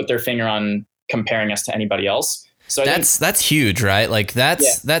put their finger on comparing us to anybody else. So That's huge, right? Like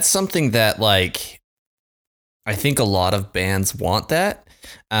that's something that like I think a lot of bands want that.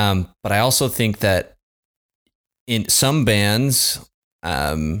 But I also think that in some bands,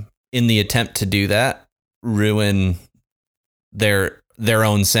 in the attempt to do that, ruin their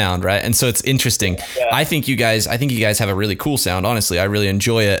own sound, right? And so it's interesting. Yeah. I think you guys have a really cool sound. Honestly, I really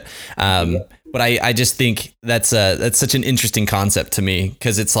enjoy it. But I just think that's such an interesting concept to me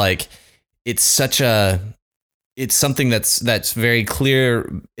because it's like it's something that's very clear.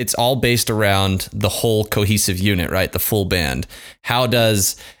 It's all based around the whole cohesive unit, right? The full band. How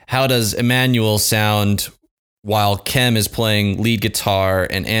does Emmanuel sound while Kem is playing lead guitar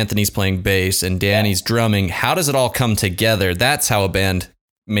and Anthony's playing bass and Danny's drumming? How does it all come together? That's how a band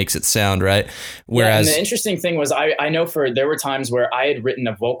makes it sound, right? Whereas and the interesting thing was I know there were times where I had written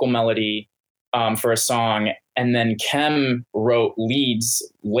a vocal melody for a song, and then Kem wrote leads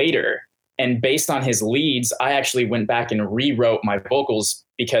later. And based on his leads, I actually went back and rewrote my vocals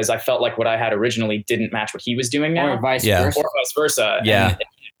because I felt like what I had originally didn't match what he was doing now, Or vice Yeah. versa. or vice versa. Yeah. And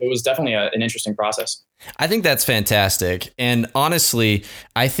it was definitely an interesting process. I think that's fantastic. And honestly,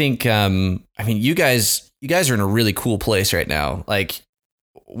 I think, I mean, you guys are in a really cool place right now. Like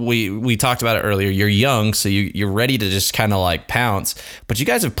we talked about it earlier. You're young, so you're ready to just kind of like pounce, but you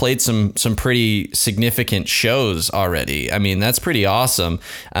guys have played some pretty significant shows already. I mean, that's pretty awesome.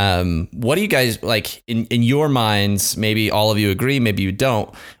 What do you guys like in your minds? Maybe all of you agree, maybe you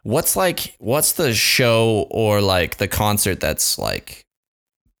don't. What's the show or like the concert that's like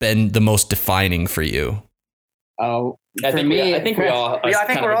been the most defining for you? Oh, I think we all. I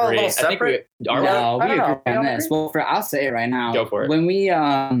think we're all a little separate. Are we? No, we I don't know. agree on this. Well, I'll say it right now. Go for it. When we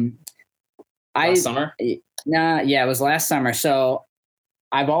Last summer. it was last summer. So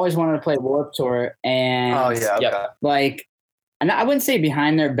I've always wanted to play Warped Tour, and Oh yeah. Okay. Yep. like, and I wouldn't say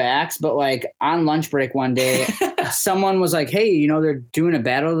behind their backs, but like on lunch break one day, someone was like, "Hey, you know, they're doing a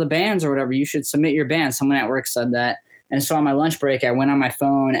battle of the bands or whatever. You should submit your band." Someone at work said that, and so on my lunch break, I went on my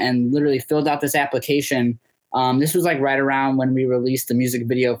phone and literally filled out this application. This was like right around when we released the music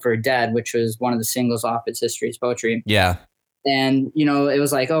video for Dead, which was one of the singles off It's History, It's Poetry. Yeah. And, you know, it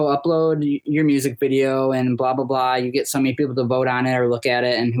was like, oh, upload your music video and blah, blah, blah. You get so many people to vote on it or look at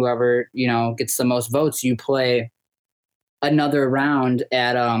it. And whoever, you know, gets the most votes, you play another round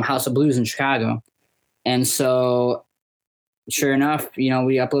at House of Blues in Chicago. And so sure enough, you know,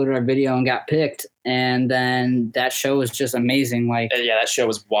 we uploaded our video and got picked. And then that show was just amazing. Like, Yeah, that show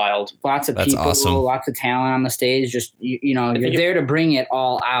was wild. lots of That's people, awesome. lots of talent on the stage. Just, you know, think you're it- there to bring it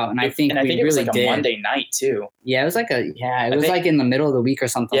all out. And I think we it was really like a did. Monday night too. Yeah, it was like it was think- like in the middle of the week or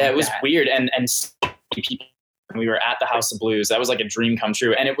something. Yeah, like it was that. weird, and people. We were at the House of Blues. That was like a dream come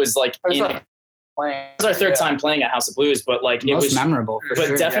true, and it was like It was it like playing. was our third Yeah. time playing at House of Blues, but like it Most was memorable for but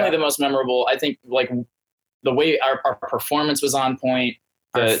sure. definitely yeah. the most memorable. I think like the way our performance was on point.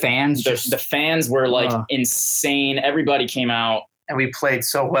 Our The fans the fans were like Ugh. insane. Everybody came out. And we played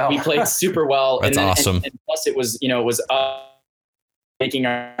so well. We played super well. That's awesome. And plus, it was making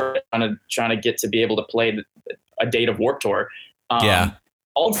our trying to get to be able to play a date of Warped Tour. Yeah.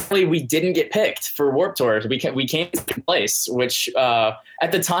 Ultimately, we didn't get picked for Warped Tour. We came in second place, which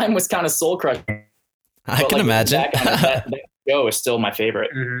at the time was kind of soul crushing. I can imagine. That show is still my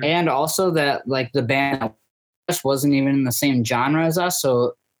favorite. Mhm. and also that like the band just wasn't even in the same genre as us,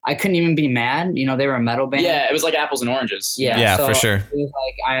 so I couldn't even be mad. You know, they were a metal band. Yeah, it was like apples and oranges. Yeah, so for sure. It was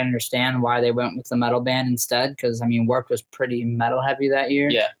like I understand why they went with the metal band instead, because I mean, Warped was pretty metal heavy that year.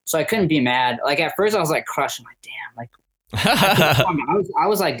 Yeah. So I couldn't be mad. Like at first, I was like crushed. I'm like, damn, like I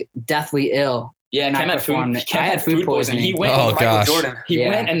was like deathly ill. Yeah, And I Kem had food. performed it. Kem I had had food food poisoning. He poisoning. went. Oh, Michael gosh. Jordan. He Yeah.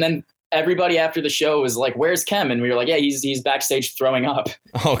 went, and then everybody after the show was like, "Where's Kem?" And we were like, "Yeah, he's backstage throwing up."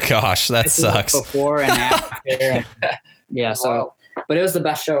 Oh gosh, that This was sucks. Before and after. And, yeah. So, but it was the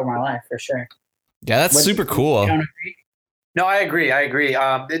best show of my life for sure. Yeah, that's What- super cool. You don't agree? No, I agree.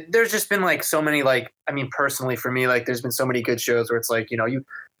 There's just been like so many, like, I mean, personally for me, like there's been so many good shows where it's like, you know, you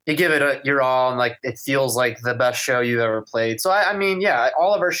give it your all and like it feels like the best show you've ever played. So I mean, yeah,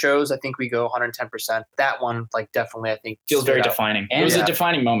 all of our shows, I think we go 110%. That one, like, definitely, I think Feels very stood out. defining. And It was yeah. a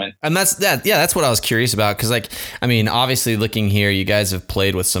defining moment. And that's what I was curious about, because like, I mean, obviously looking here, you guys have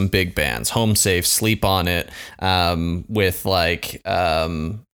played with some big bands, Home Safe, Sleep on It, with like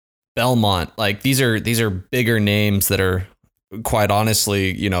Belmont. Like these are bigger names that are, quite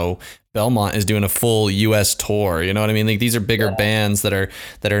honestly, you know, Belmont is doing a full US tour. You know what I mean? Like these are bigger bands that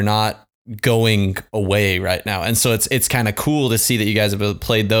are not going away right now. And so it's kind of cool to see that you guys have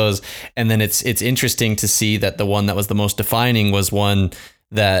played those. And then it's interesting to see that the one that was the most defining was one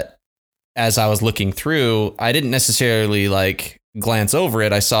that, as I was looking through, I didn't necessarily like glance over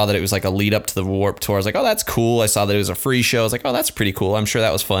it. I saw that it was like a lead up to the Warped Tour. I was like, oh, that's cool. I saw that it was a free show. I was like, oh, that's pretty cool. I'm sure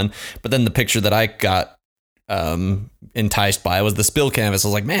that was fun. But then the picture that I got enticed by was the Spill Canvas. I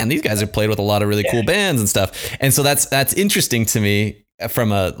was like, man, these guys have played with a lot of really cool bands and stuff. And so that's interesting to me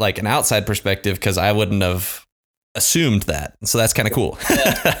from a like an outside perspective, because I wouldn't have assumed that. So that's kind of cool.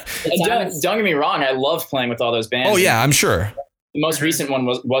 And don't get me wrong, I love playing with all those bands. Oh yeah, I'm sure. The most recent one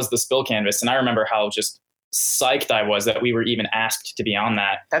was the Spill Canvas, and I remember how just psyched I was that we were even asked to be on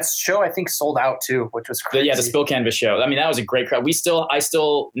that. That show, I think, sold out too, which was crazy. The Spill Canvas show. I mean, that was a great crowd. I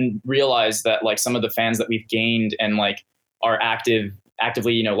still realize that like some of the fans that we've gained and like are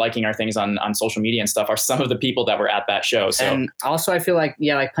actively, you know, liking our things on social media and stuff are some of the people that were at that show. So And also, I feel like,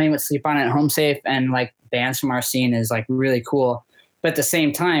 yeah, like playing with Sleep On It, Home Safe, and like bands from our scene is like really cool. But at the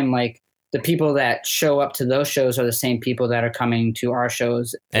same time, like the people that show up to those shows are the same people that are coming to our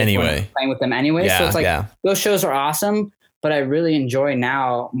shows if we're Anyway. playing with them anyway. So Yeah, it's like yeah. those shows are awesome, but I really enjoy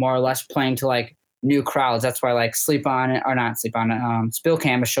now more or less playing to like new crowds. That's why like Sleep On It, or not Sleep On It, Spill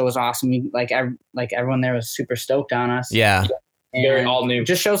Canvas show was awesome. Like everyone there was super stoked on us. Yeah. Very all new.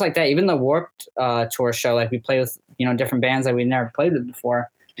 Just shows like that, even the Warped tour show, like we play with, different bands that we never played with before.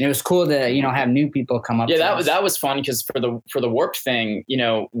 And it was cool to, have new people come up. Yeah, to us. that was fun because for the Warped thing,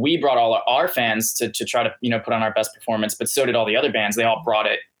 we brought all our fans to try to, put on our best performance, but so did all the other bands. They all brought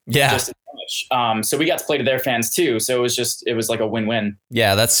it. Yeah. Just as much. So we got to play to their fans too. So it was like a win-win.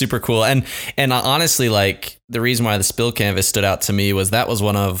 Yeah, that's super cool. And honestly, like the reason why the Spill Canvas stood out to me was that was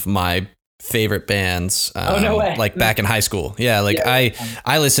one of my favorite bands. Oh, no way. Like back in high school. Yeah. Like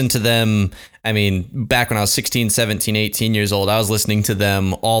I listened to them. I mean, back when I was 16, 17, 18 years old, I was listening to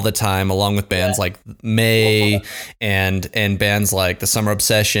them all the time, along with bands like May and bands like The Summer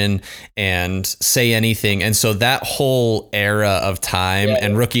Obsession and Say Anything. And so that whole era of time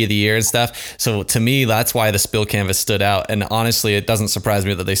and Rookie of the Year and stuff. So to me, that's why the Spill Canvas stood out. And honestly, it doesn't surprise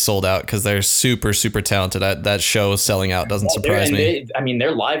me that they sold out because they're super, super talented. That show selling out doesn't surprise me.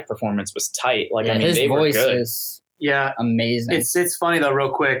 Their live performance was tight. Like, his they voice were good. is Yeah, amazing. It's funny though,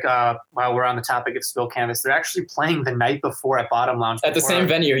 real quick, while we're on the topic of Spill Canvas, they're actually playing the night before at Bottom Lounge. At the same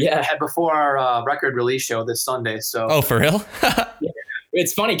venue, yeah. Before our record release show this Sunday. So. Oh, for real?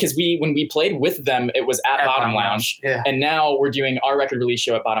 It's funny because when we played with them, it was at Bottom Lounge. Yeah. And now we're doing our record release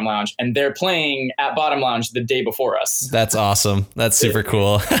show at Bottom Lounge, and they're playing at Bottom Lounge the day before us. That's awesome. That's super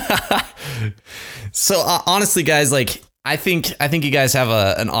cool. So honestly, guys, like, I think you guys have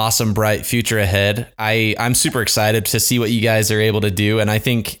an awesome, bright future ahead. I'm super excited to see what you guys are able to do. And I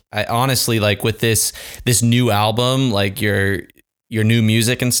honestly, like with this new album, like your new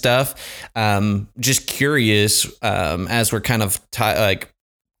music and stuff, just curious, as we're kind of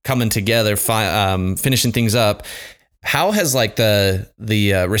coming together, finishing things up, how has like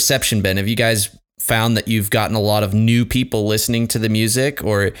the reception been? Have you guys found that you've gotten a lot of new people listening to the music,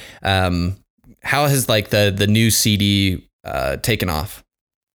 or, how has like the new CD taken off?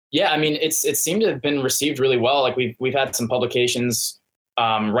 Yeah, I mean, it seemed to have been received really well. Like we've had some publications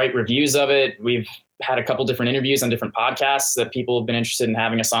write reviews of it. We've had a couple different interviews on different podcasts that people have been interested in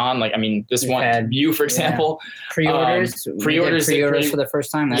having us on. Like, I mean, this We've one, had- you, for example. pre-orders. Pre-orders For the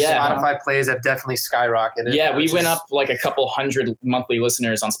first time. That's Yeah. Spotify plays have definitely skyrocketed. Yeah, we which went is- up like a couple hundred monthly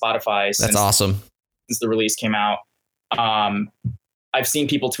listeners on Spotify That's awesome. since the release came out. I've seen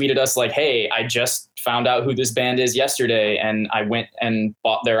people tweet at us like, "Hey, I just found out who this band is yesterday, and I went and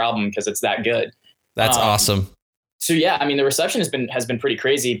bought their album because it's that good." That's awesome. So yeah, I mean, the reception has been pretty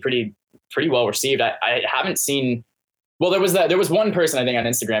crazy, pretty well received. I haven't seen. Well, there was one person I think on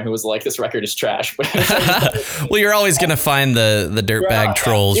Instagram who was like, "This record is trash." Well, you're always gonna find the dirtbag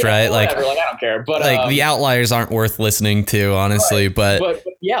trolls, yeah, right? whatever, like I don't care. But like the outliers aren't worth listening to, honestly. Right. But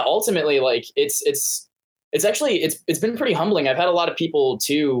yeah, ultimately, like it's actually it's been pretty humbling. I've had a lot of people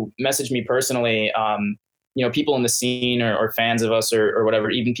too message me personally, people in the scene or fans of us or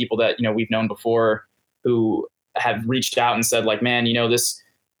whatever, even people that we've known before who have reached out and said like, man,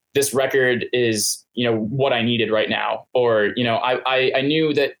 this record is what I needed right now, or I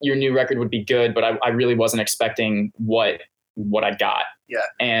knew that your new record would be good, but I really wasn't expecting what I got. Yeah,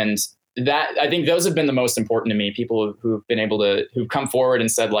 and that I think those have been the most important to me. People who've been able to who've come forward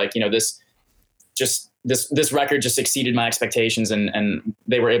and said like, this record just exceeded my expectations, and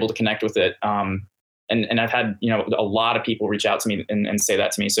they were able to connect with it. And I've had, a lot of people reach out to me and say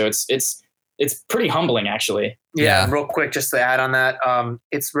that to me. So it's pretty humbling, actually. Yeah. Real quick, just to add on that,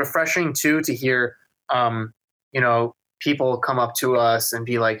 it's refreshing too to hear, people come up to us and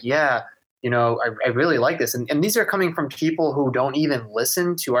be like, yeah, I really like this. And these are coming from people who don't even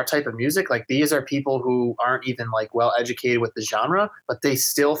listen to our type of music. Like these are people who aren't even like well educated with the genre, but they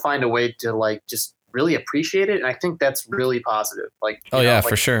still find a way to like just really appreciate it. And I think that's really positive. Like,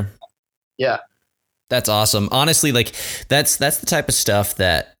 for sure. Yeah. That's awesome. Honestly, like that's the type of stuff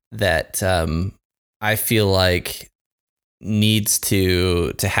that I feel like needs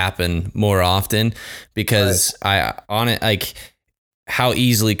to happen more often, because like how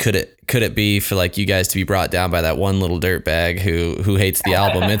easily could it be for like you guys to be brought down by that one little dirtbag who hates the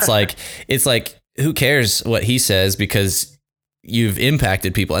album? It's like who cares what he says, because you've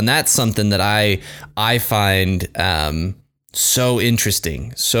impacted people. And that's something that I find so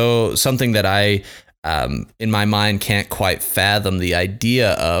interesting. So something that I in my mind can't quite fathom the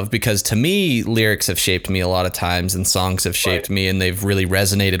idea of, because to me lyrics have shaped me a lot of times and songs have shaped me and they've really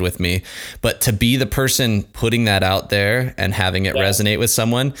resonated with me. But to be the person putting that out there and having it resonate with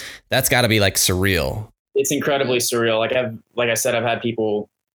someone, that's got to be like surreal. It's incredibly surreal. Like I said, I've had people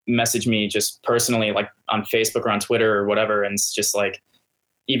message me just personally, like on Facebook or on Twitter or whatever, and it's just like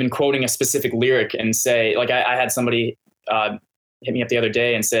even quoting a specific lyric and say, like I had somebody hit me up the other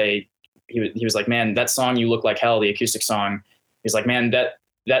day and say, he was like, man, that song You Look Like Hell, the acoustic song, he's like, man,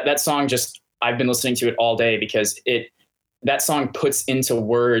 that song, just I've been listening to it all day because it that song puts into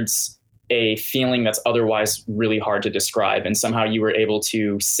words a feeling that's otherwise really hard to describe. And somehow you were able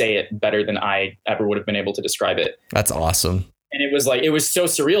to say it better than I ever would have been able to describe it. That's awesome. And it was like, it was so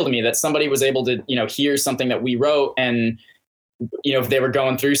surreal to me that somebody was able to, hear something that we wrote, and, if they were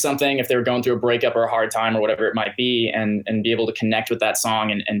going through something, if they were going through a breakup or a hard time or whatever it might be, and be able to connect with that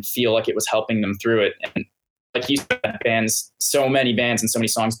song and feel like it was helping them through it. And like you said, so many bands and so many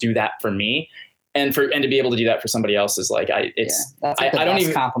songs do that for me. And to be able to do that for somebody else is like, that's like I don't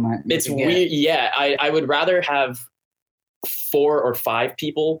even compliment. It's weird. Yeah. I would rather have 4 or 5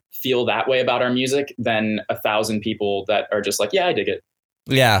 people feel that way about our music than 1,000 people that are just like, yeah, I dig it.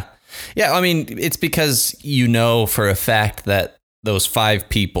 Yeah. Yeah. I mean, it's because for a fact that those 5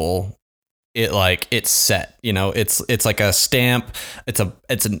 people, it's set, it's like a stamp.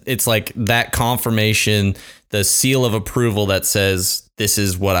 It's like that confirmation, the seal of approval that says, this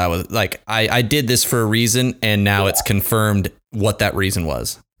is what I was like. I did this for a reason, and now it's confirmed what that reason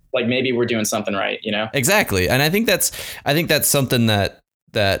was. Like, maybe we're doing something right, Exactly. And I think that's something that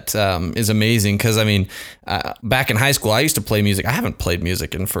is amazing. Cause I mean, back in high school, I used to play music. I haven't played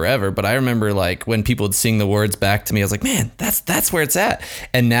music in forever, but I remember like when people would sing the words back to me, I was like, man, that's where it's at.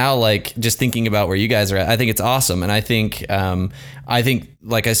 And now, like, just thinking about where you guys are at, I think it's awesome. And I think,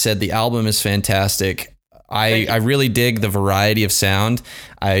 like I said, the album is fantastic. I really dig the variety of sound.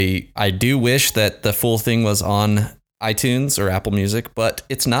 I do wish that the full thing was on iTunes or Apple Music, but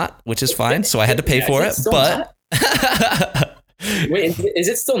it's not, which is fine. So I had to pay for it, but wait, is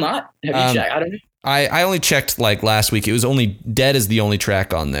it still not? Have you checked? I don't know. I only checked like last week. It was only Dead is the only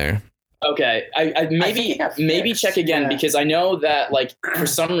track on there. Okay. I maybe check again, because I know that like for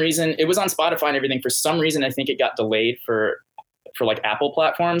some reason it was on Spotify and everything. For some reason, I think it got delayed for like Apple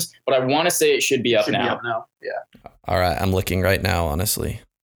platforms, but I want to say it should be up now. Yeah. All right. I'm looking right now, honestly.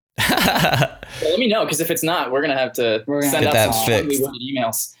 Well, let me know, because if it's not, we're gonna have to send out some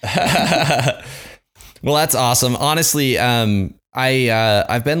emails. Well, that's awesome. Honestly,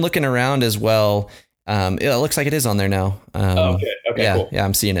 I've been looking around as well. It looks like it is on there now. Okay, yeah, cool. Yeah,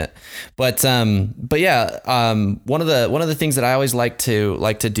 I'm seeing it. But yeah, one of the things that I always like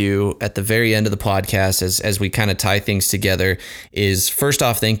to do at the very end of the podcast, as we kind of tie things together, is first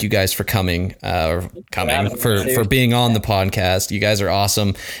off, thank you guys for coming, for being on the podcast. You guys are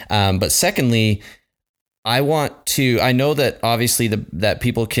awesome. But secondly, I know that obviously that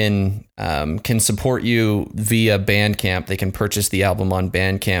people can support you via Bandcamp. They can purchase the album on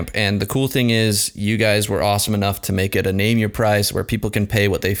Bandcamp. And the cool thing is you guys were awesome enough to make it a name your price where people can pay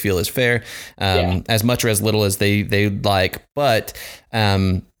what they feel is fair, as much or as little as they like. But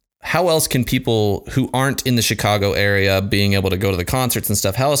how else can people who aren't in the Chicago area being able to go to the concerts and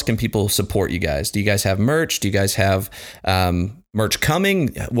stuff, how else can people support you guys? Do you guys have merch? Do you guys have merch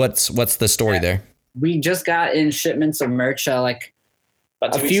coming? What's the story there? We just got in shipments of merch like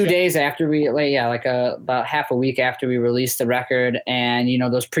a few days after about half a week after we released the record. And,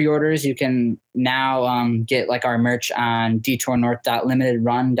 those pre-orders, you can now get like our merch on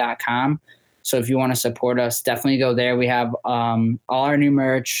detournorth.limitedrun.com. So if you want to support us, definitely go there. We have all our new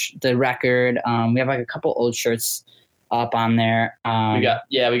merch, the record. We have like a couple old shirts up on there. We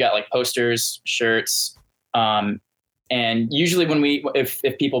got like posters, shirts. And usually if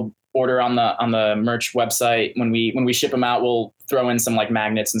people order on the merch website, when we ship them out, we'll throw in some like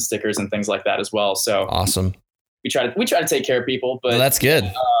magnets and stickers and things like that as well. So awesome. We try to take care of people, but that's good.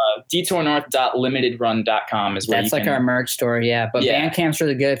 detournorth.limitedrun.com is where that's like our merch store. Yeah. But Bandcamp's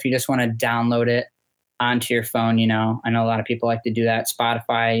really good if you just want to download it onto your phone. I know a lot of people like to do that.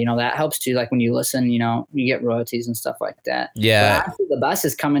 Spotify, that helps too. Like when you listen, you get royalties and stuff like that. Yeah. But honestly, the best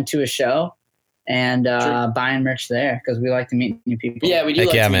is coming to a show and buying merch there, because we like to meet new people. Yeah, we do.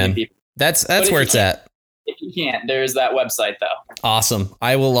 Like to meet new people. That's where it's at. If you can't, there's that website though. Awesome.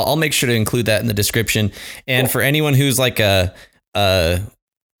 I'll make sure to include that in the description. And for anyone who's like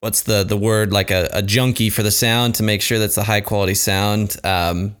what's the word, like a junkie for the sound, to make sure that's a high quality sound,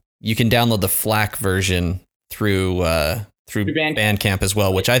 you can download the FLAC version through Bandcamp as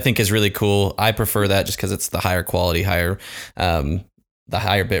well, which I think is really cool. I prefer that just because it's the higher quality, the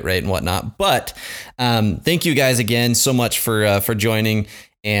higher bit rate and whatnot. But thank you guys again so much for joining,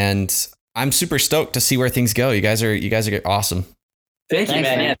 and I'm super stoked to see where things go. You guys are awesome. Thanks,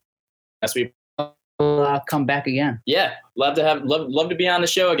 man. Yeah, that's sweet. We'll come back again. Yeah, love to be on the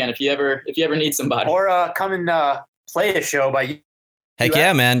show again if you ever need somebody, or come and play a show by. Heck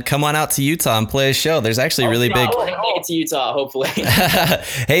yeah, man. Come on out to Utah and play a show. There's actually really big. We'll make it to Utah, hopefully.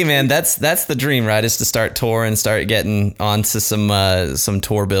 Hey, man, that's the dream, right? Is to start touring and start getting onto some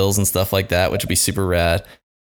tour bills and stuff like that, which would be super rad.